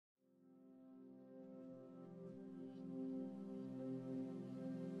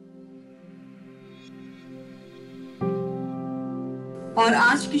اور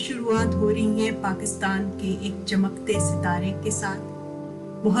آج کی شروعات ہو رہی ہے پاکستان کے ایک چمکتے ستارے کے ساتھ،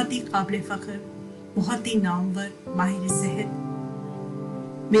 بہت ہی قابل فخر، بہت ہی نامور ماہر صحت،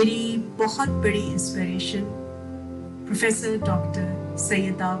 میری بہت بڑی انسپریشن پروفیسر ڈاکٹر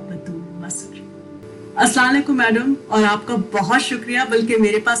سیدہ بطول مصر۔ السلام علیکم میڈم، اور آپ کا بہت شکریہ، بلکہ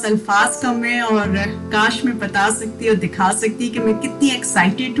میرے پاس الفاظ کم ہیں اور کاش میں بتا سکتی اور دکھا سکتی کہ میں کتنی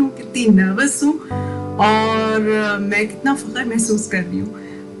ایکسائٹیڈ ہوں، کتنی نروس ہوں اور میں کتنا فخر محسوس کر رہی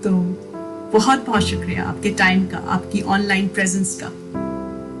ہوں۔ تو بہت بہت شکریہ آپ کے ٹائم کا، آپ کی آن لائن پریزنس کا۔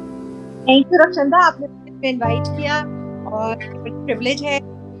 تھینک یو رخشندہ، آپ نے مجھے انوائٹ کیا اور بڑی پریولیج ہے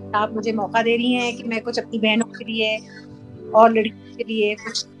آپ مجھے موقع دے رہی ہیں کہ میں کچھ اپنی بہنوں کے لیے اور لڑکیوں کے لیے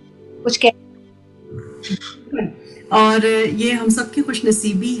کچھ کہہ۔ اور یہ ہم سب کی خوش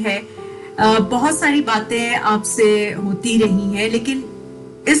نصیبی ہے۔ بہت ساری باتیں آپ سے ہوتی رہی ہیں، لیکن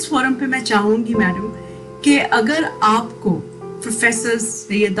اس فورم پہ میں چاہوں گی میڈم کہ اگر آپ کو پروفیسر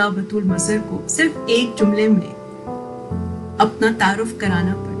سیدہ بطول مصر کو صرف ایک جملے میں اپنا تعارف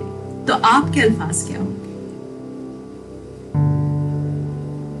کرانا پڑے تو آپ کے الفاظ کیا ہوں گے؟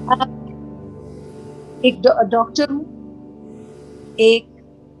 ایک ڈاکٹر ہوں، ایک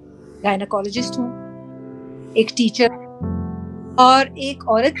گائنیکولوجسٹ ہوں، ایک ٹیچر اور ایک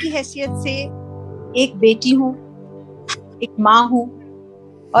عورت کی حیثیت سے ایک بیٹی ہوں، ایک ماں ہوں،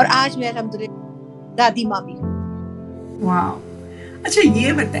 اور آج میں الحمدللہ دادی ماں بھی ہوں۔ واو! اچھا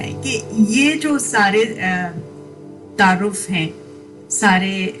یہ بتائیں کہ یہ جو سارے تعارف ہیں،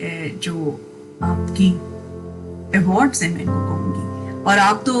 سارے جو آپ کی ایوارڈز ہیں، میں ان کو کہوں گی، اور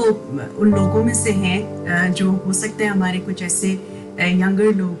آپ تو ان لوگوں میں سے ہیں جو ہو سکتے ہیں ہمارے کچھ ایسے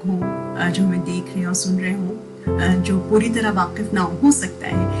ینگر لوگ ہوں جو ہمیں دیکھ رہے ہیں اور سن رہے ہوں، جو پوری طرح واقف نہ ہو سکتا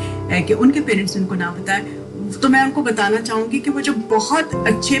ہے کہ ان کے پیرنٹس ان کو نہ بتائیں، تو میں ان کو بتانا چاہوں گی کہ وہ جو بہت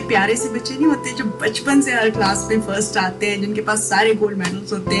اچھے پیارے سے بچے نہیں ہوتے جو بچپن سے ہر کلاس میں فرسٹ آتے ہیں، جن کے پاس سارے گولڈ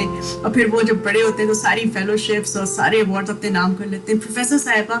میڈلز ہوتے ہیں، اور پھر وہ جب بڑے ہوتے ہیں تو ساری فیلوشپس اور سارے ایوارڈز اپنے نام کر لیتے ہیں، پروفیسر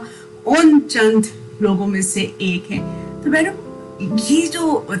صاحبہ ان چند لوگوں میں سے ایک ہیں۔ تو میڈم یہ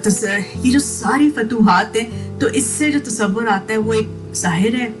جو ساری فتوحات ہیں، تو اس سے جو تصور آتا ہے وہ ایک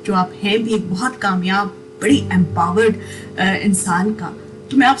ظاہر ہے جو آپ ہیں بھی ایک بہت کامیاب، بڑی امپاورڈ انسان کا۔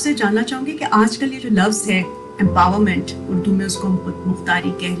 تو میں آپ سے جاننا چاہوں گی کہ آج کل یہ جو لفظ ہے امپاورمنٹ، اردو میں اس کو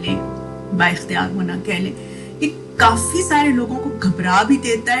مختاری کہہ لیں، با اختیار ہونا کہہ لیں، یہ کافی سارے لوگوں کو گھبرا بھی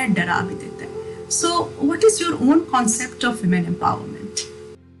دیتا ہے، ڈرا بھی دیتا ہے۔ So what is your own concept of women empowerment?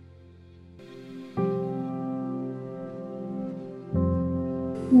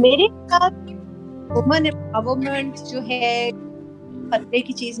 میرے ساتھ وومن امپاورمنٹ جو ہے خطرے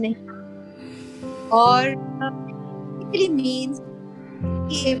کی چیز نہیں، اور مینس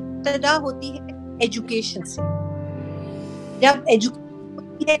کی ابتدا ہوتی ہے ایجوکیشن سے۔ جب ایجوکیشن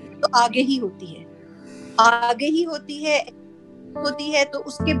ہوتی ہے تو آگے ہی ہوتی ہے تو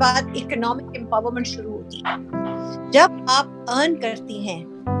اس کے بعد اکنامک امپاورمنٹ شروع ہوتی ہے۔ جب آپ ارن کرتی ہیں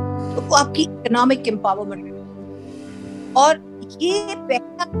تو وہ آپ کی اکنامک امپاورمنٹ، اور یہ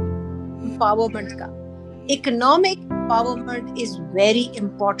پہلا امپاورمنٹ کا economic empowerment is very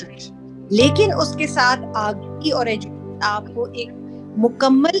important, لیکن اس کے ساتھ آگے اور ایجوکیشن آپ کو ایک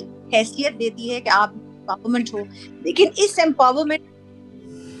مکمل حیثیت دیتی ہے کہ آپ امپاورمنٹ ہو۔ لیکن اس امپاورمنٹ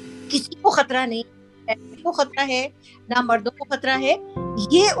کسی کو خطرہ نہیں، کسی کو خطرہ ہے نہ مردوں کو خطرہ ہے،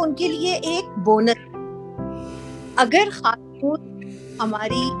 یہ ان کے لیے ایک بونس۔ اگر خاتون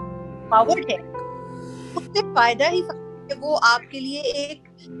ہماری پاورڈ ہے اس سے فائدہ ہی کہ وہ آپ کے لیے ایک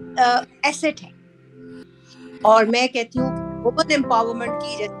ایسٹ ہے۔ اور میں کہتی ہوں کہ وومن امپاورمنٹ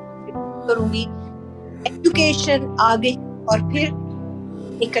کی جیسے کروں گی ایجوکیشن آگے اور پھر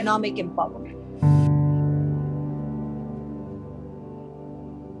اکنامک امپاورمنٹ۔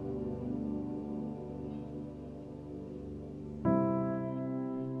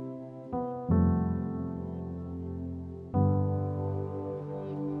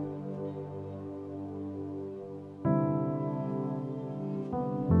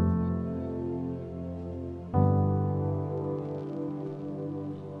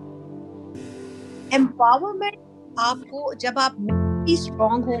 امپاورمنٹ آپ کو جب آپ مینٹلی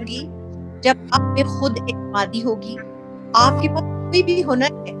اسٹرانگ ہوں گی، جب آپ میں خود اعتمادی ہوگی، آپ کے پاس کوئی بھی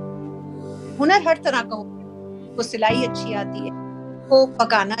ہنر ہے، ہنر ہر طرح کا ہوگا، کو سلائی اچھی آتی ہے، کو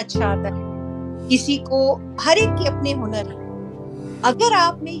پکانا اچھا آتا ہے، کسی کو، ہر ایک کی اپنے ہنر ہے۔ اگر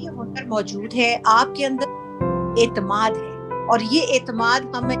آپ میں یہ ہنر موجود ہے، آپ کے اندر اعتماد ہے، اور یہ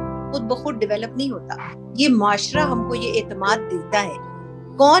اعتماد ہمیں خود بخود ڈیولپ نہیں ہوتا، یہ معاشرہ ہم کو یہ اعتماد دیتا ہے۔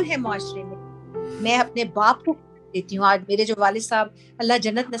 کون ہے معاشرے میں؟ میں اپنے باپ کو دیتی ہوں۔ آج میرے جو والد صاحب اللہ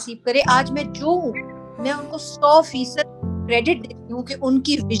جنت نصیب کرے، آج میں جو ہوں میں ان کو 100% کریڈٹ دیتی ہوں کہ ان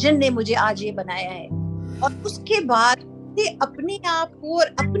کی ویژن نے مجھے آج یہ بنایا ہے۔ اور اس کے بعد سے اپنے آپ کو اور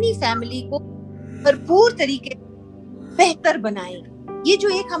اپنی فیملی کو بھرپور طریقے بہتر بنائیں. یہ جو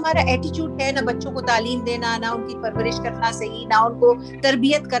ایک ہمارا ایٹیچیوڈ ہے، نہ بچوں کو تعلیم دینا، نہ ان کی پرورش کرنا صحیح، نہ ان کو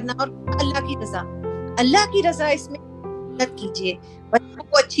تربیت کرنا، اور اللہ کی رضا اس میں محنت کیجیے، بچوں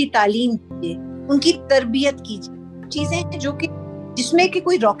کو اچھی تعلیم دیجیے، ان کی تربیت کیجیے. چیزیں ہیں جو کہ جس میں کہ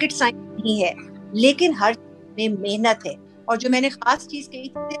کوئی راکٹ سائنس نہیں ہے، لیکن ہر چیز میں محنت ہے. اور جو میں نے خاص چیز کہی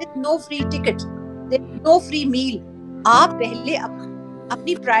تھی، نو فری ٹکٹ، نو فری میل. آپ پہلے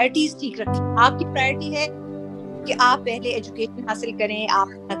اپنی پرائرٹیز ٹھیک رکھیں. آپ کی پرائرٹی ہے کہ آپ پہلے ایجوکیشن حاصل کریں، آپ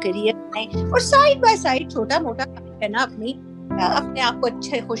اپنا کریئر بنائیں، اور سائڈ بائی سائڈ چھوٹا موٹا کام ہے نا، اپنے آپ کو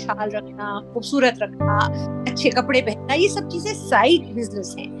اچھے خوشحال رکھنا، خوبصورت رکھنا، اچھے کپڑے پہننا، یہ سب چیزیں سائڈ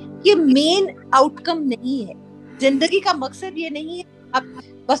بزنس ہیں. یہ مین آؤٹ کم نہیں ہے. زندگی کا مقصد یہ نہیں ہے آپ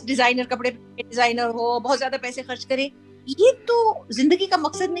بس ڈیزائنر کپڑے پہنے، ڈیزائنر ہو، بہت زیادہ پیسے خرچ کریں. یہ تو زندگی کا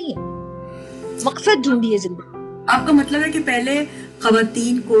مقصد نہیں ہے. مقصد ڈھونڈیے زندگی. آپ کا مطلب ہے کہ پہلے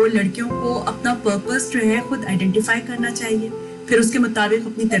خواتین کو، لڑکیوں کو اپنا پرپس جو ہے خود آئیڈینٹیفائی کرنا چاہیے، پھر اس کے مطابق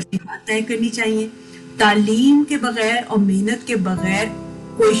اپنی ترجیحات طے کرنی چاہیے. تعلیم کے بغیر اور محنت کے بغیر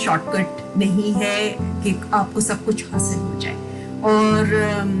کوئی شارٹ کٹ نہیں ہے کہ آپ کو سب کچھ حاصل ہو جائے. اور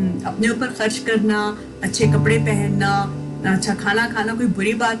اپنے اوپر خرچ کرنا، اچھے کپڑے پہننا، اچھا کھانا کھانا کوئی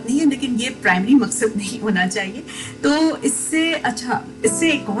بری بات نہیں ہے، لیکن یہ پرائمری مقصد نہیں ہونا چاہیے. تو اس سے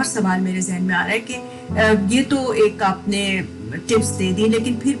ایک اور سوال میرے ذہن میں آ رہا ہے کہ یہ تو ایک آپ نے ٹپس دے دی،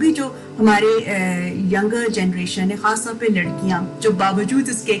 لیکن پھر بھی جو ہمارے ینگر جنریشن ہے، خاص طور پہ لڑکیاں، جو باوجود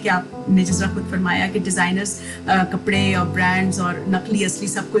اس کے کہ آپ نے جس طرح خود فرمایا کہ ڈیزائنرز کپڑے اور برانڈز اور نقلی اصلی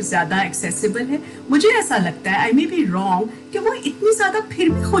سب کچھ زیادہ ایکسیسیبل ہے، مجھے ایسا لگتا ہے، آئی مے بی رانگ، کہ وہ اتنی زیادہ پھر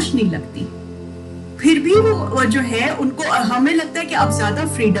بھی خوش نہیں لگتی. پھر بھی وہ جو ہے ان کو، ہمیں لگتا ہے کہ اب زیادہ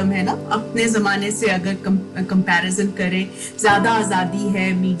فریڈم ہے نا اپنے زمانے سے، اگر کمپیریزن کریں زیادہ آزادی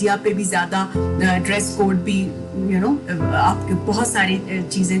ہے، میڈیا پہ بھی زیادہ، ڈریس کوڈ بھی آپ کے بہت ساری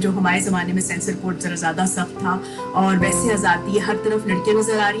چیزیں جو ہمارے زمانے میں سینسر کوڈ ذرا زیادہ سخت تھا، اور ویسے آزادی ہے، ہر طرف لڑکیاں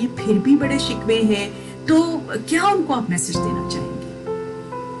نظر آ رہی ہیں، پھر بھی بڑے شکوے ہیں. تو کیا ان کو آپ میسج دینا چاہیں گے؟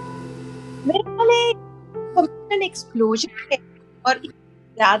 میرے خیال ہے ایکسپلوژن ہے اور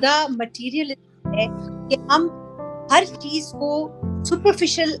زیادہ مٹیریل ہے کہ ہم ہر چیز کو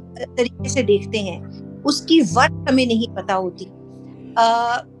سپرفیشل طریقے سے دیکھتے ہیں، اس کی ورتھ ہمیں نہیں پتا ہوتی.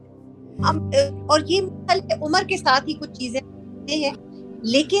 اور یہ عمر کے ساتھ ہی کچھ چیزیں ہیں،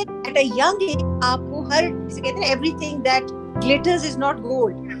 لیکن ایٹ اے ینگ ایج آپ کو ہر جسے کہتے ہیں everything that glitters is not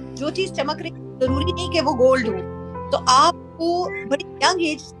gold. جو چیز چمک رہی ہے ضروری نہیں کہ وہ گولڈ ہو. تو آپ کو بڑی ینگ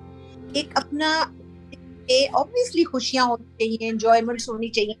ایج ایک اپنا obviously خوشیاں ہونی چاہیے، انجوائمنٹس ہونی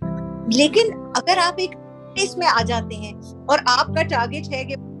چاہیے، لیکن اگر آپ ایک اس میں آ جاتے ہیں اور آپ کا ٹارگیٹ ہے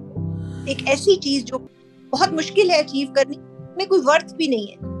کہ ایک ایسی چیز جو بہت مشکل ہے اچیو کرنی، میں کوئی ورتھ بھی نہیں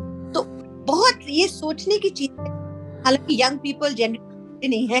ہے، تو بہت یہ سوچنے کی چیز ہے. حالانکہ ینگ پیپل جنرلی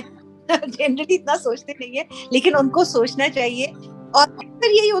نہیں ہے، جنرلی اتنا سوچتے نہیں ہے، لیکن ان کو سوچنا چاہیے. اور اکثر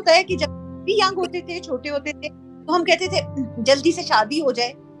یہی ہوتا ہے کہ جب بھی ینگ ہوتے تھے، چھوٹے ہوتے تھے، تو ہم کہتے تھے جلدی سے شادی ہو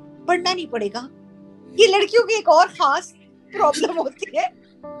جائے، پڑھنا نہیں پڑے گا. یہ لڑکیوں کی ایک اور خاص پرابلم ہوتی ہے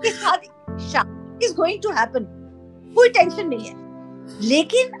کہ شادی از گوئنگ ٹو ہیپن، کوئی ٹینشن نہیں ہے،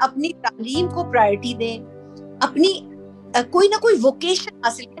 لیکن اپنی تعلیم کو پرائرٹی دیں، اپنی کوئی نہ کوئی ووکیشن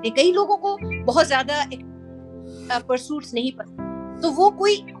حاصل کریں. کئی لوگوں کو بہت زیادہ پرسوٹس نہیں پسند، تو وہ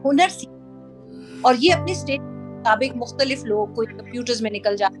کوئی ہنر سیکھیں. اور یہ اپنے اسٹیج کے مطابق مختلف لوگ، کوئی کمپیوٹرز میں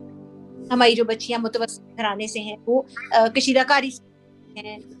نکل جاتے ہیں، ہماری جو بچیاں متوسط گھرانے سے ہیں وہ کشیدہ کاری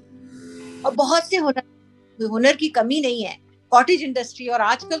ہیں، اور بہت سے ہنر کی کمی نہیں ہے. کاٹیج انڈسٹری، اور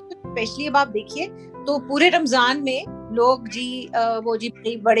آج کل تو اسپیشلی اب آپ دیکھیے تو پورے رمضان میں لوگ وہ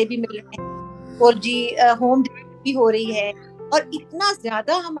بڑے بھی مل رہے ہیں، اور ہوم بھی ہو رہی ہے، اور اتنا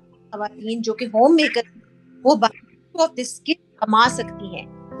زیادہ ہماری خواتین جو کہ ہوم میکر وہ آف دس اسکل کما سکتی ہیں،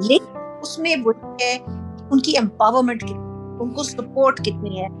 لیکن اس میں وہی ہے ان کی امپاورمنٹ کتنی، ان کو سپورٹ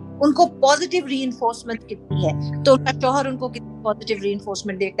کتنی ہے، ان کو پازیٹیو ری انفورسمنٹ کتنی ہے. تو ان کا شوہر ان کو کتنی پازیٹیو ری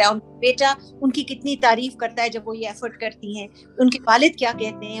انفورسمنٹ دیتا ہے، ان کا بیٹا ان کی کتنی تعریف کرتا ہے جب وہ یہ ایفرٹ کرتی ہیں، ان کے والد کیا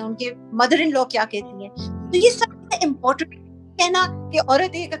کہتے ہیں، ان کے مدر ان لا کیا کہتی ہیں. تو یہ سب امپورٹنٹ ہے نا کہ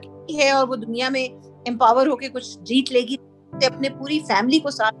عورت ایک اکیلی ہے اور وہ دنیا میں امپاور ہو کے کچھ جیت لے گی، اپنے پوری فیملی کو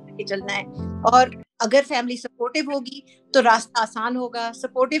ساتھ لے کے چلنا ہے. اور اگر فیملی سپورٹیو ہوگی تو راستہ آسان ہوگا،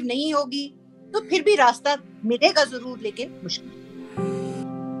 سپورٹیو نہیں ہوگی تو پھر بھی راستہ ملے گا ضرور، لیکن مشکل.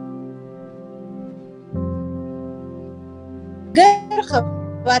 اگر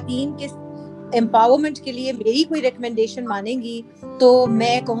خواتین کے امپاورمنٹ کے لیے میری کوئی ریکمنڈیشن مانیں گی تو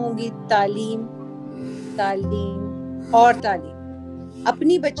میں کہوں گی تعلیم، تعلیم اور تعلیم.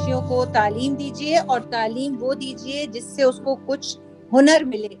 اپنی بچیوں کو تعلیم دیجیے، اور تعلیم وہ دیجیے جس سے اس کو کچھ ہنر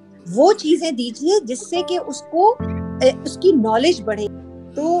ملے، وہ چیزیں دیجیے جس سے کہ اس کو اس کی نالج بڑھے.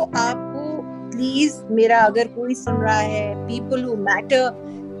 تو آپ کو پلیز میرا اگر کوئی سن رہا ہے, people who matter,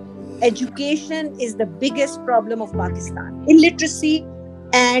 education is the biggest problem of Pakistan. illiteracy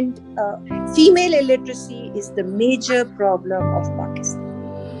and female illiteracy is the major problem of Pakistan.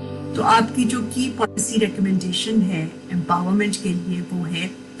 تو آپ کی جو کی پالیسی ریکمنڈیشن ہے امپاورمنٹ کے لیے وہ ہے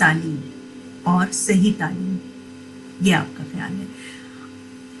تعلیم اور صحیح تعلیم, یہ آپ کا خیال ہے.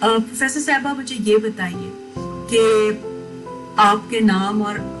 پروفیسر صاحبہ مجھے یہ بتائیے کہ آپ کے نام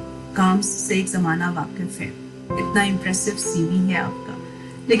اور کام سے ایک زمانہ واقف ہے, اتنا امپریسو سی وی ہے آپ کا,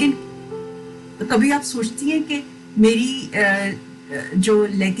 لیکن کبھی آپ سوچتی ہیں کہ میری جو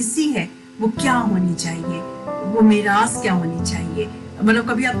لیگیسی ہے وہ کیا ہونی چاہیے, وہ میراث کیا ہونی چاہیے؟ مطلب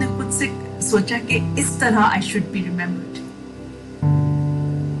کبھی آپ نے خود سے سوچا کہ اس طرح I should be remembered?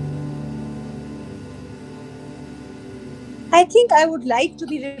 I think I would like to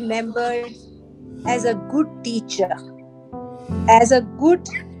be remembered as a good teacher, as a good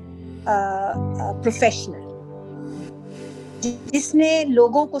professional, جس نے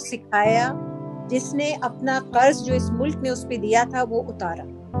لوگوں کو سکھایا, جس نے اپنا قرض جو اس ملک نے اس پہ دیا تھا وہ اتارا.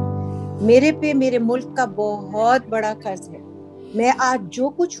 میرے پہ میرے ملک کا بہت بڑا قرض ہے. میں آج جو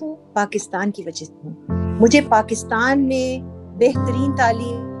کچھ ہوں پاکستان کی وجہ سے ہوں. مجھے پاکستان میں بہترین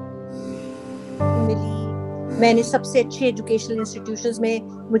تعلیم ملی, میں نے سب سے اچھے ایجوکیشنل انسٹیٹیوشنز میں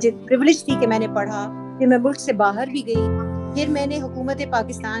مجھے پریولیج تھی کہ میں نے پڑھا. پھر میں ملک سے باہر بھی گئی, پھر میں نے حکومت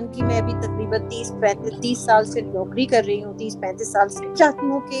پاکستان کی, میں ابھی تقریباً 30 سال سے نوکری کر رہی ہوں, 30-35 سال سے. چاہتی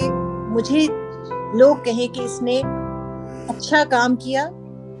ہوں کہ مجھے لوگ کہیں کہ اس نے اچھا کام کیا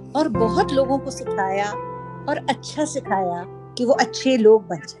اور بہت لوگوں کو سکھایا اور اچھا سکھایا کہ وہ اچھے لوگ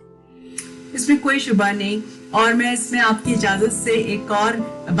بن جائیں. اس میں کوئی شبہ نہیں. اور میں اس میں آپ کی اجازت سے ایک اور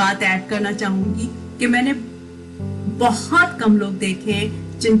بات ایڈ کرنا چاہوں گی کہ میں نے بہت کم لوگ دیکھے ہیں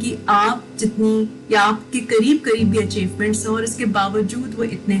جن کی آپ جتنی یا آپ کے قریب بھی اچیومنٹس ہوں اور اس کے باوجود وہ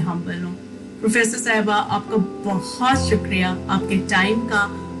اتنے ہمبل ہوں. پروفیسر صاحبہ آپ کا بہت شکریہ آپ کے ٹائم کا,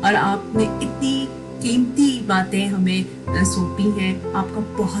 اور آپ نے اتنی قیمتی باتیں ہمیں سونپی ہیں. آپ کا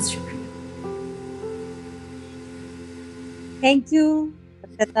بہت شکریہ. تھینک یو,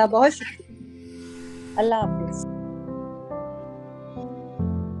 بہت شکریہ. اللہ حافظ.